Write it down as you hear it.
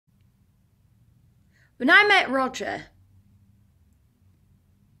When I met Roger,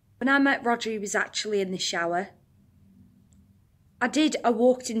 he was actually in the shower. I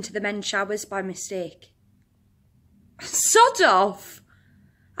walked into the men's showers by mistake. Sod off!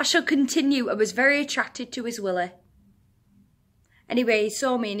 I shall continue. I was very attracted to his Willie. Anyway, he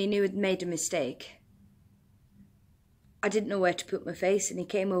saw me and he knew I'd made a mistake. I didn't know where to put my face and he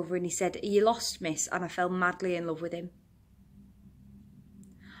came over and he said, "Are you lost, miss?" And I fell madly in love with him.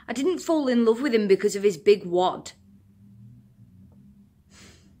 I didn't fall in love with him because of his big wad.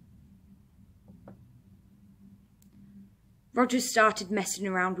 Roger started messing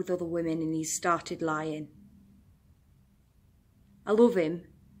around with other women and he started lying. I love him,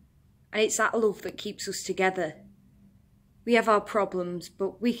 and it's that love that keeps us together. We have our problems,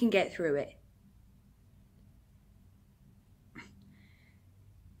 but we can get through it.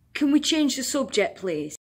 Can we change the subject, please?